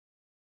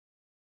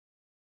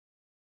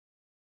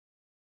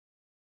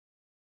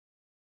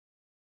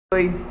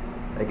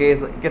It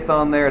gets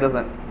on there, it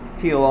doesn't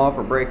peel off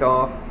or break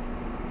off.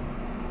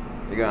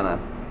 You're gonna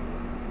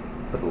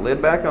put the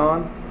lid back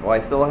on. Well, I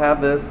still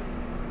have this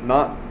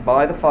not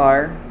by the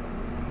fire,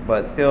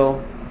 but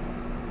still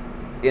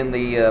in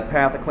the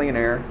path of clean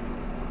air.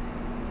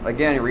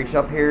 Again, you reach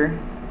up here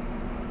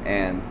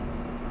and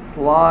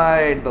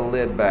slide the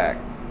lid back.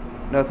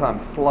 Notice how I'm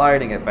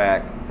sliding it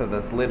back so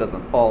this lid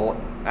doesn't fall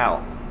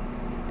out.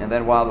 And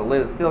then while the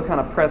lid is still kind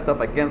of pressed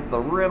up against the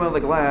rim of the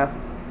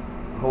glass,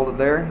 hold it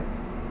there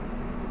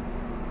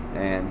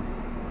and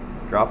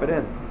drop it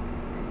in.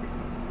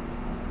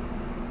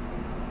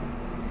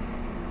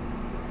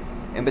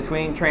 In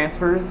between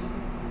transfers,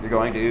 you're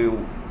going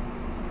to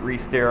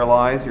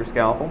re-sterilize your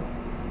scalpel.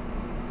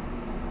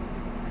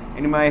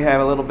 And you may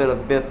have a little bit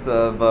of bits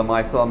of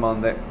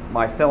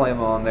mycelium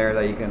on there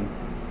that you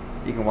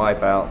can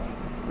wipe out.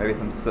 Maybe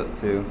some soot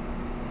too.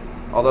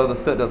 Although the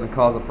soot doesn't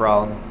cause a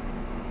problem,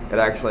 it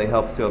actually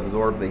helps to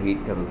absorb the heat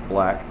because it's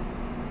black.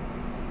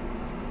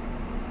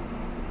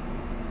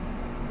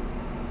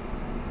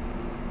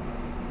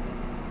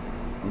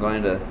 I'm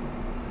going to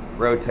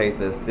rotate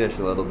this dish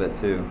a little bit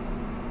too.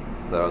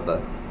 So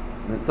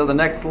the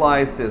next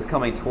slice is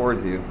coming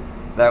towards you.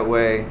 That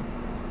way,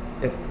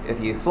 if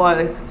you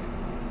sliced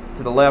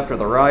to the left or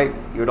the right,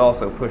 you would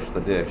also push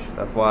the dish.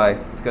 That's why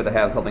it's good to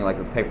have something like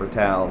this paper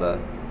towel to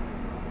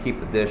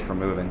keep the dish from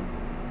moving.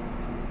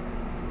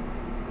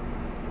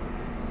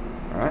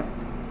 Alright.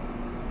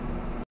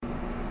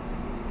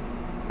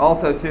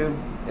 Also too,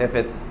 if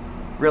it's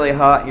really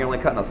hot and you're only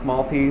cutting a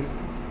small piece,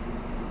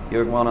 you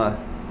would want to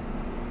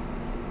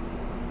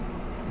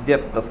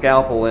dip the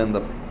scalpel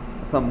in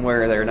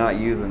somewhere they're not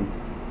using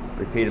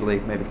repeatedly.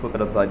 Maybe flip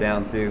it upside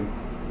down too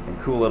and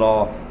cool it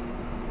off.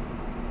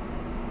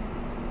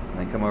 And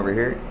then come over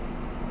here,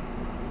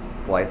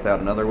 slice out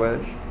another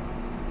wedge.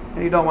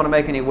 And you don't want to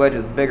make any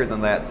wedges bigger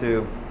than that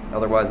too,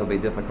 otherwise it'll be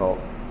difficult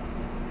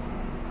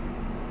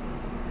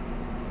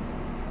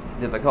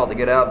to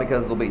get out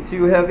because they'll be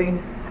too heavy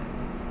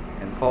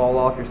and fall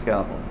off your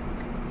scalpel.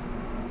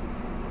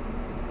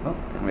 Oh,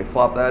 and we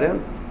flop that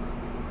in.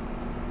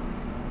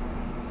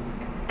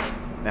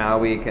 Now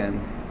we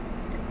can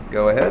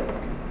go ahead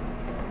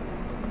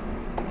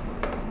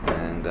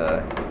and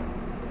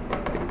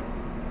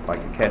if I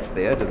can catch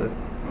the edge of this,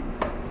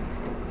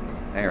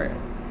 there we go,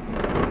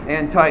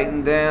 and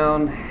tighten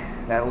down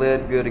that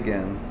lid good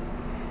again.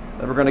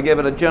 Then we're going to give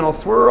it a gentle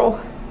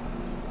swirl,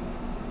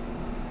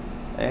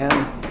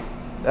 and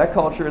that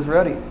culture is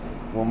ready.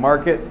 We'll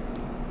mark it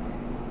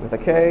with a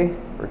K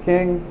for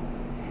king.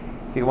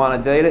 If you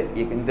want to date it,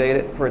 you can date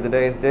it for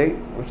today's date,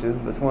 which is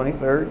the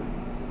 23rd.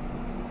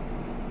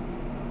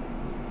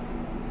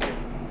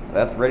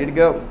 That's ready to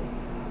go.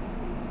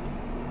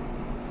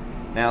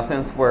 Now,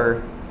 since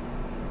we're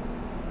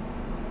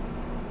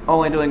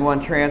only doing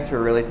one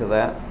transfer really to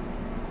that,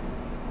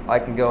 I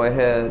can go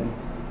ahead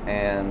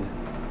and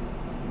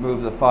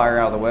move the fire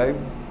out of the way.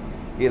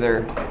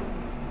 Either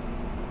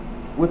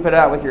whip it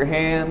out with your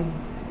hand,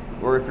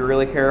 or if you're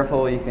really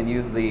careful, you can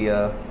use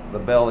the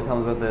bell that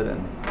comes with it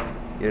and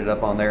get it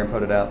up on there and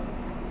put it out.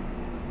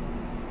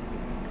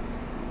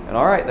 And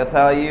all right, that's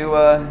how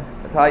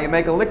you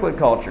make a liquid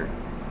culture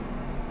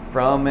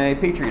from a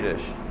petri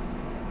dish.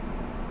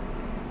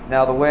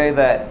 Now, the way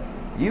that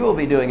you will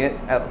be doing it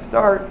at the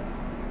start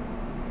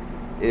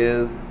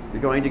is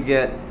you're going to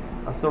get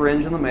a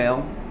syringe in the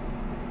mail.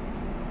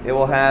 It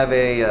will have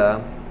a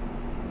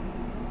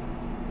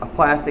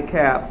plastic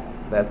cap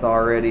that's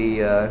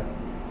already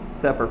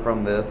separate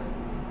from this.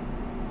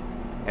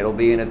 It'll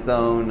be in its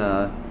own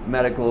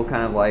medical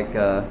kind of like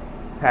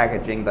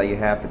packaging that you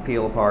have to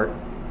peel apart.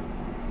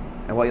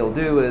 And what you'll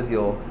do is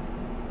you'll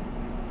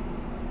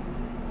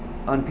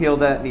unpeel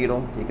that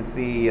needle. You can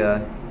see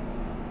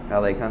how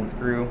they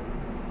unscrew.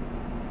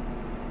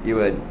 You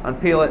would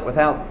unpeel it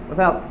without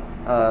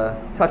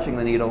touching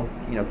the needle,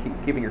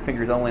 keeping your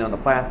fingers only on the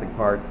plastic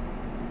parts,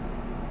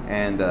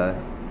 and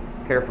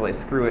carefully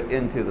screw it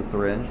into the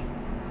syringe.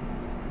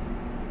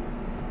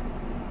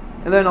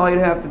 And then all you'd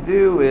have to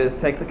do is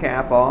take the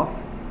cap off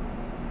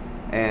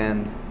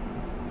and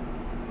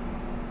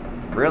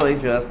really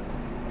just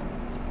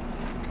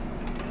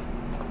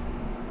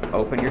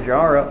open your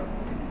jar up.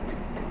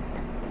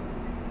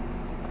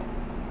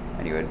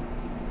 And you would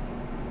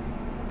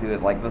do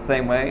it like the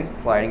same way,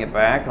 sliding it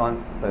back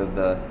on so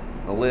the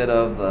lid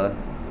of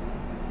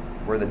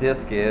where the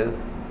disc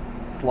is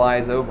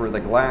slides over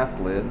the glass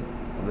lid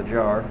of the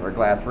jar, or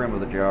glass rim of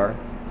the jar.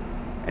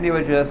 And you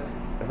would just,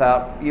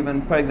 without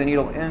even putting the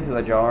needle into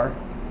the jar,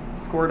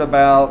 squirt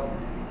about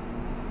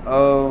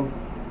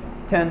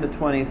 10 to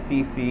 20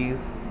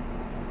 cc's,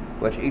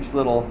 which each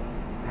little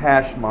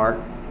hash mark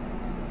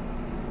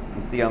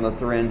you see on the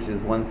syringe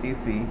is 1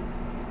 cc.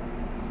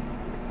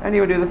 And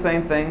you would do the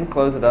same thing,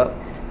 close it up.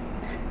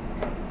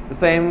 The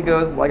same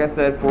goes, like I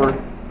said, for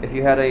if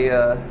you had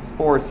a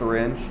spore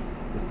syringe.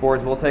 The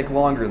spores will take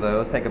longer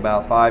though. It'll take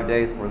about 5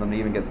 days for them to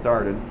even get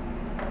started.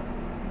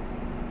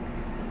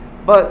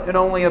 But in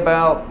only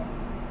about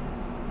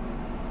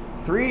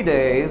 3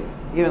 days,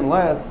 even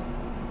less,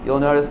 you'll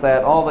notice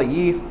that all the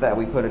yeast that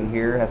we put in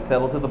here has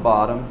settled to the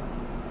bottom,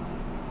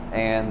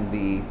 and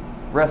the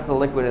rest of the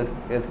liquid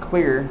is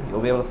clear.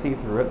 You'll be able to see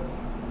through it.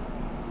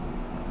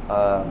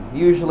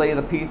 Usually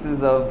the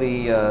pieces of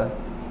the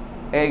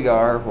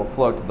agar will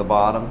float to the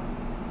bottom,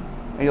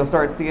 and you'll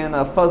start seeing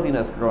a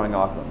fuzziness growing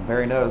off them,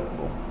 very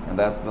noticeable. And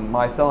that's the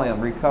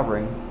mycelium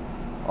recovering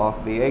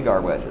off the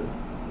agar wedges.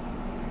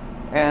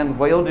 And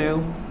what you'll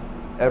do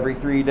every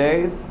 3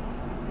 days,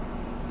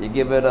 you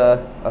give it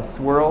a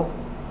swirl,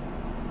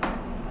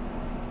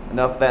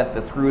 enough that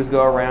the screws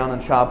go around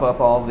and chop up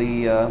all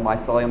the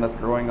mycelium that's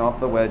growing off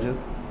the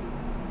wedges.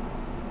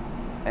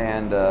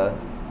 And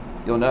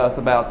you'll notice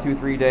about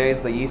 2-3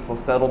 days the yeast will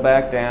settle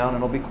back down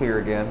and it'll be clear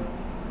again.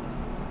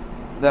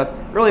 That's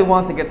really,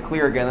 once it gets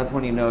clear again, that's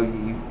when you know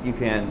you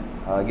can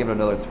give it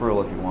another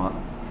swirl if you want.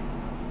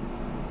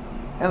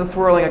 And the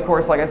swirling, of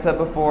course, like I said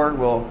before,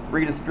 will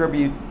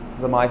redistribute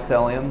the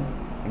mycelium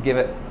and give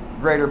it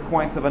greater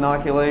points of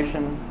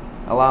inoculation,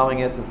 allowing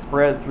it to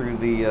spread through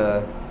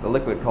the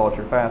liquid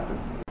culture faster.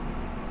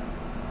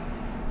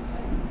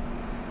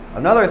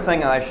 Another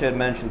thing I should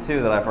mention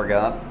too that I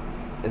forgot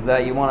is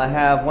that you want to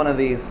have one of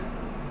these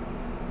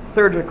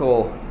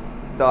surgical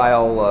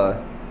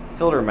style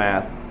filter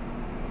masks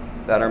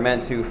that are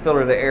meant to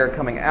filter the air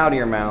coming out of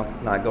your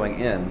mouth, not going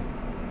in.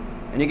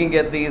 And you can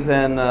get these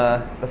in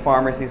the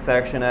pharmacy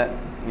section at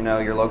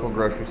your local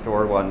grocery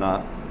store or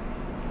whatnot.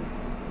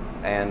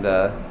 And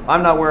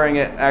I'm not wearing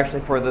it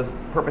actually for this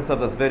purpose of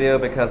this video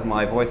because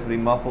my voice would be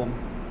muffled,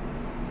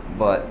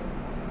 but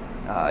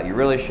you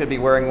really should be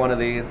wearing one of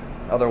these.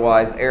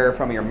 Otherwise, air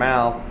from your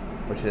mouth,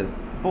 which is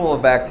full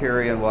of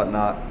bacteria and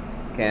whatnot,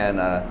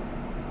 can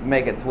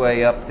make its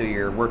way up to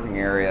your working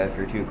area if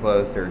you're too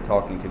close or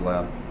talking too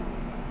loud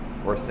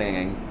or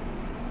singing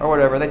or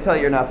whatever. They tell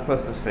you you're not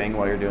supposed to sing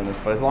while you're doing this,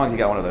 but as long as you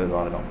got one of those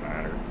on, it don't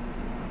matter.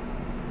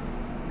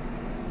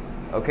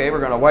 Okay, we're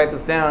going to wipe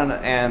this down,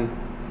 and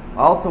I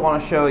also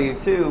want to show you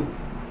too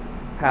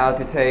how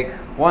to take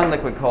one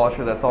liquid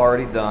culture that's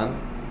already done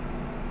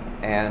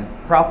and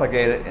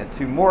propagate it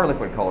into more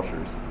liquid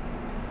cultures.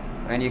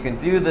 And you can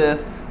do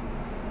this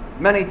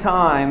many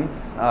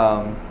times.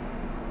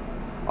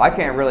 I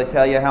can't really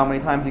tell you how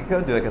many times you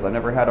could do it because I've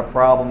never had a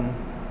problem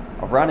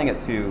of running it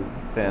too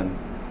thin,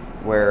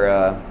 where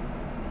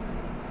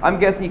I'm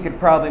guessing you could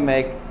probably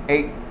make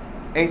 8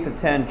 to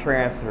 10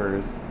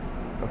 transfers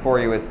before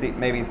you would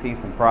maybe see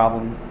some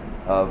problems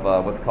of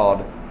what's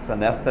called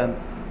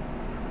senescence,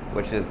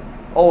 which is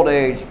old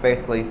age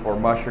basically for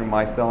mushroom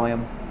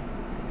mycelium,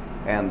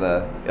 and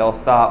it'll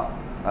stop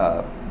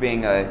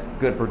being a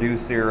good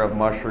producer of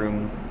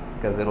mushrooms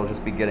because it'll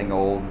just be getting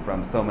old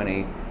from so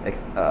many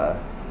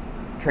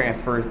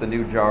transfers to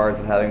new jars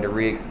and having to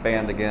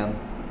re-expand again.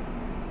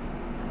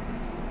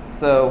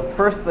 So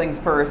first things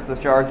first, this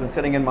jar's been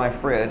sitting in my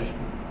fridge,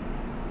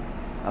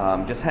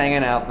 just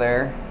hanging out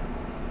there,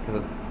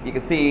 because you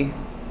can see,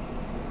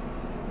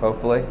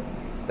 hopefully,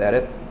 that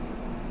it's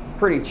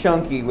pretty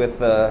chunky with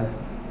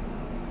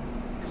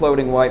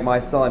floating white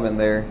mycelium in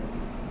there.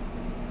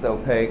 It's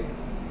opaque.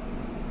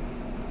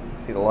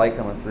 See the light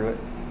coming through it.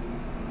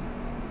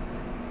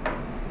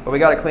 But we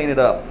got to clean it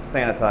up,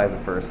 sanitize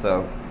it first.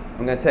 So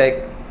I'm going to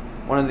take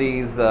one of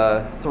these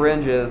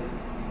syringes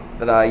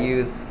that I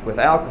use with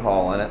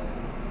alcohol in it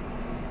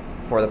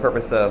for the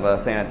purpose of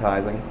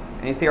sanitizing.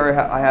 And you see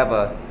I have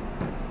a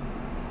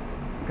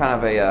kind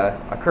of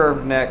a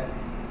curved neck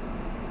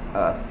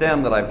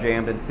stem that I've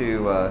jammed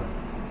into a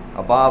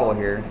bottle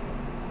here.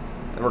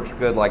 It works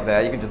good like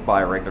that. You can just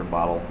buy a regular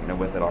bottle,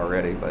 with it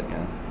already, but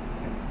yeah.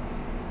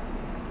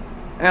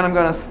 And I'm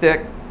going to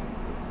stick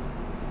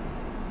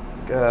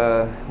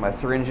my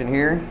syringe in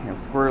here and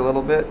squirt a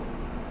little bit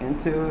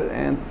into it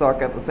and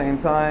suck at the same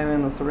time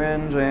in the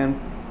syringe and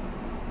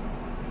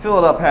fill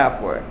it up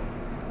halfway. You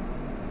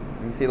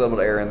can see a little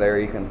bit of air in there.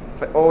 You can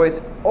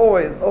always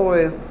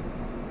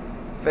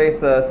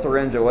face a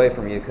syringe away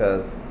from you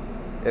because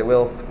it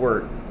will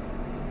squirt.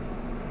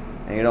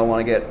 And you don't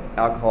want to get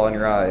alcohol in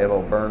your eye.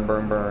 It'll burn.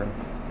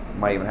 You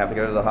might even have to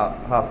go to the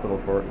hospital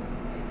for it.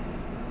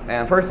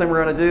 And first thing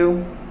we're going to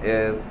do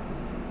is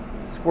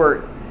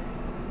squirt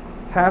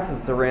half the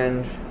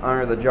syringe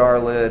under the jar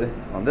lid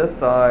on this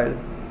side,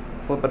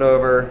 flip it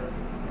over,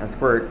 and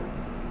squirt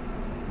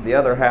the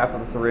other half of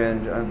the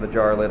syringe under the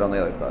jar lid on the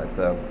other side.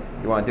 So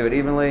you want to do it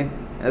evenly,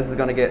 and this is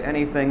going to get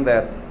anything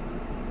that's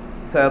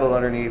settled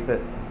underneath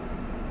it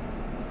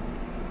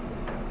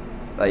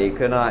that you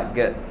could not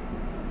get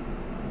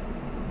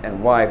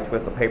and wiped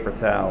with a paper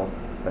towel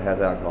that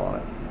has alcohol on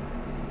it.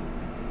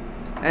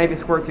 And if you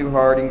squirt too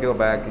hard, you can go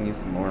back and use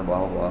some more, blah,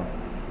 blah, blah.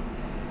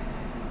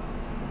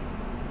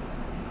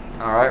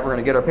 All right, we're going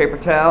to get our paper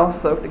towel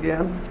soaked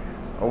again.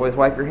 Always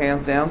wipe your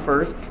hands down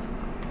first.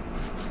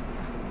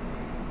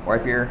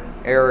 Wipe your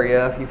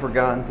area if you've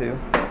forgotten to.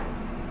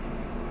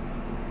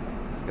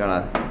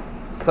 Gonna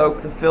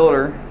soak the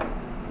filter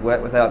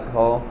wet with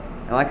alcohol.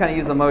 And I kind of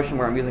use the motion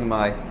where I'm using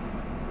my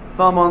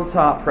thumb on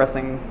top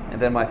pressing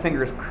and then my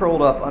fingers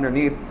curled up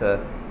underneath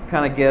to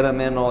kind of get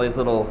them in all these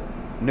little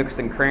nooks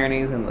and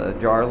crannies in the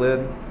jar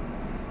lid.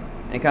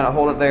 And you kind of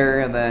hold it there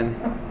and then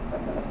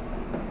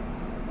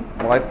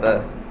wipe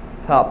the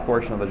top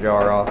portion of the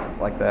jar off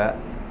like that.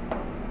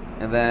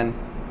 And then,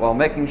 while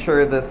making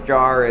sure this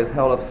jar is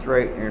held up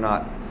straight and you're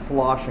not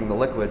sloshing the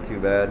liquid too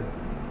bad,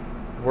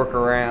 work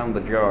around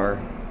the jar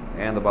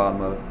and the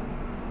bottom of it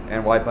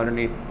and wipe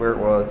underneath where it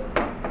was.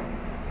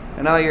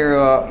 And now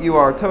you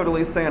are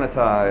totally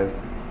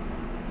sanitized.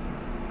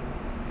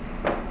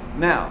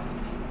 Now,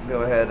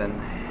 go ahead and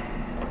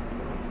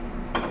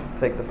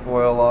take the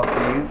foil off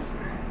these.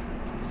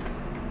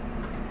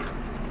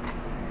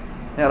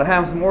 Now, to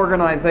have some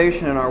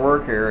organization in our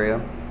work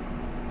area,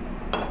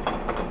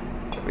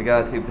 we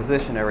got to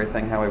position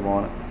everything how we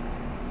want it,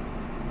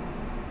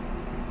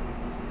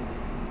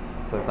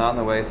 so it's not in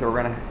the way. So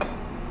we're gonna,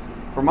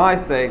 for my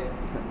sake,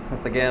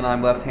 since again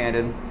I'm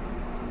left-handed,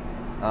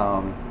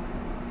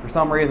 for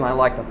some reason I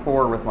like to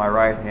pour with my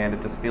right hand.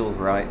 It just feels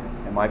right.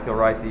 It might feel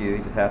right to you. You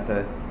just have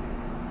to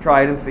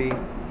try it and see.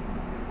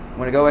 I'm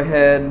gonna go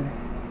ahead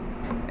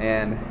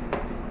and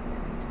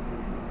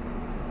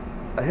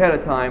ahead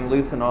of time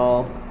loosen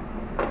all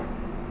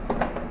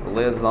the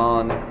lids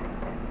on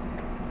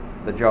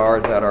the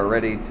jars that are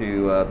ready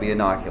to be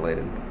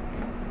inoculated.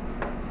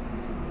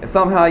 If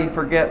somehow you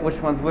forget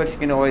which one's which, you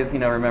can always,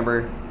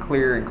 remember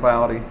clear and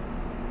cloudy.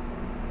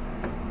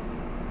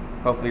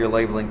 Hopefully you're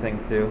labeling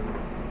things too.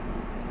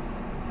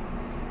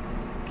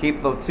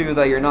 Keep the two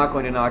that you're not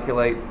going to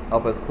inoculate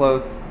up as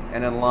close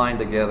and in line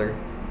together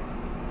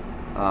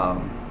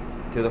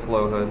to the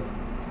flow hood.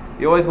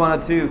 You always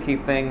want to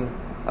keep things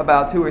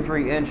about 2 or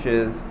 3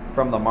 inches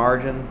from the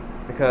margin,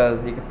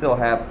 because you can still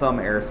have some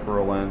air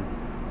swirl in.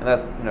 And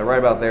that's, right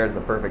about there is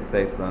the perfect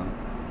safe zone.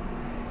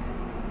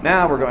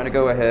 Now we're going to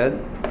go ahead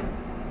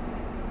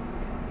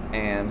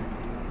and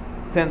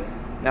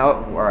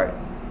alright,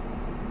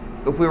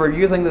 if we were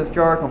using this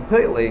jar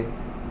completely,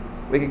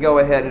 we could go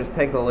ahead and just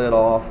take the lid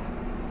off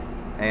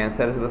and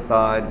set it to the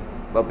side.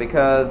 But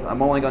because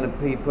I'm only going to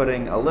be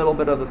putting a little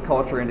bit of this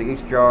culture into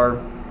each jar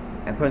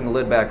and putting the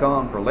lid back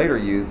on for later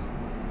use,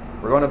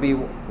 we're going to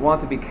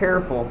want to be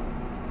careful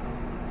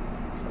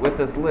with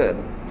this lid.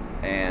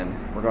 And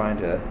we're going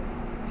to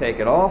take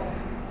it off,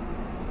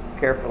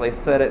 carefully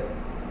set it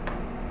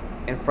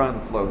in front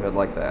of the flow hood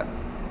like that.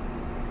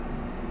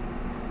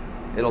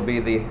 It'll be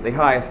the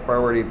highest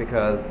priority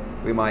because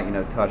we might,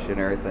 touch it and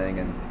everything,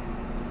 and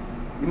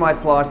you might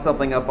slosh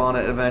something up on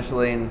it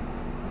eventually, and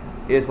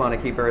you just want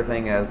to keep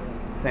everything as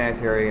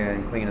sanitary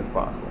and clean as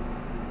possible.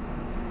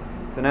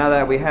 So now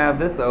that we have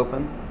this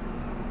open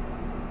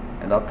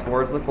and up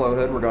towards the flow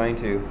hood, we're going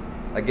to,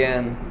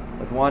 again,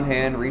 with one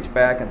hand, reach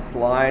back and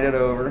slide it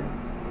over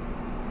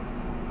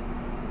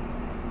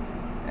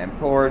and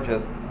pour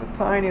just the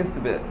tiniest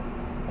bit.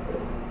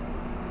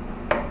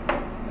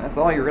 That's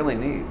all you really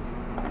need.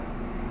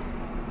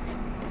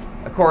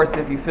 Of course,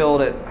 if you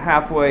filled it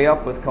halfway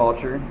up with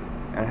culture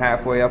and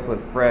halfway up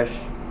with fresh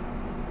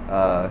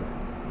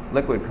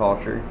liquid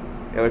culture,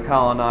 it would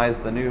colonize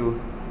the new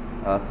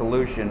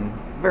solution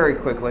very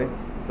quickly.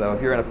 So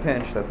if you're in a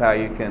pinch, that's how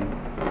you can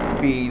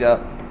speed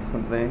up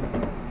some things.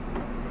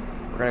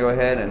 We're going to go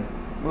ahead and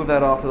move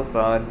that off to the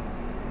side.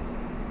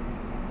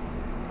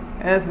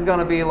 And this is going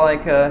to be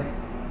like kind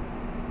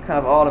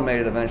of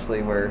automated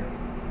eventually, where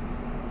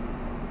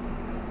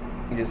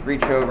you just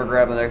reach over,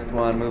 grab the next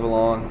one, move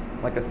along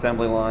like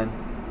assembly line.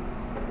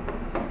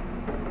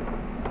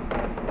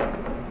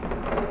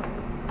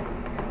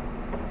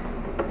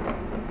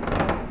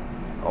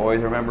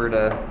 Always remember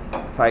to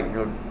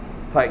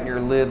tighten your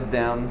lids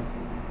down.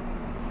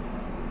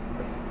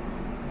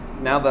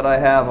 Now that I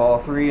have all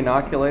 3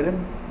 inoculated,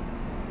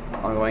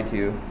 I'm going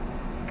to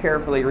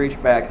carefully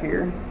reach back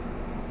here,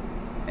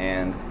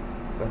 and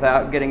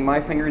without getting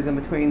my fingers in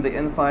between the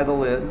inside of the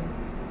lid,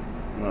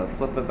 I'm going to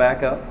flip it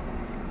back up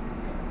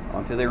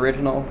onto the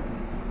original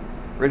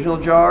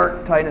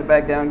jar, tighten it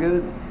back down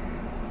good,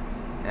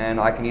 and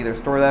I can either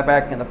store that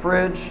back in the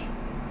fridge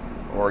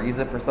or use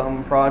it for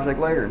some project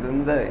later in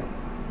the day.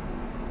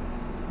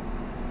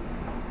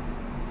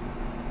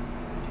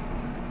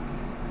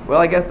 Well,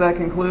 I guess that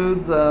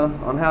concludes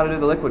on how to do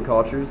the liquid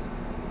cultures.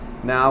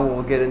 Now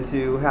we'll get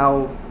into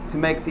how to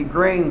make the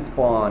grain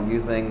spawn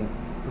using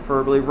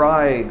preferably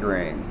rye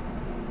grain.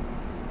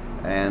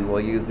 And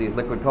we'll use these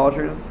liquid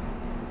cultures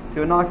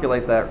to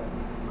inoculate that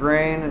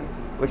grain,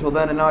 which will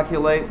then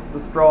inoculate the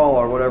straw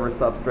or whatever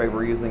substrate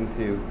we're using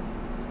to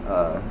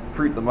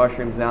fruit the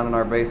mushrooms down in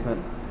our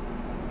basement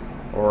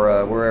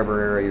or wherever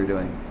area you're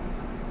doing.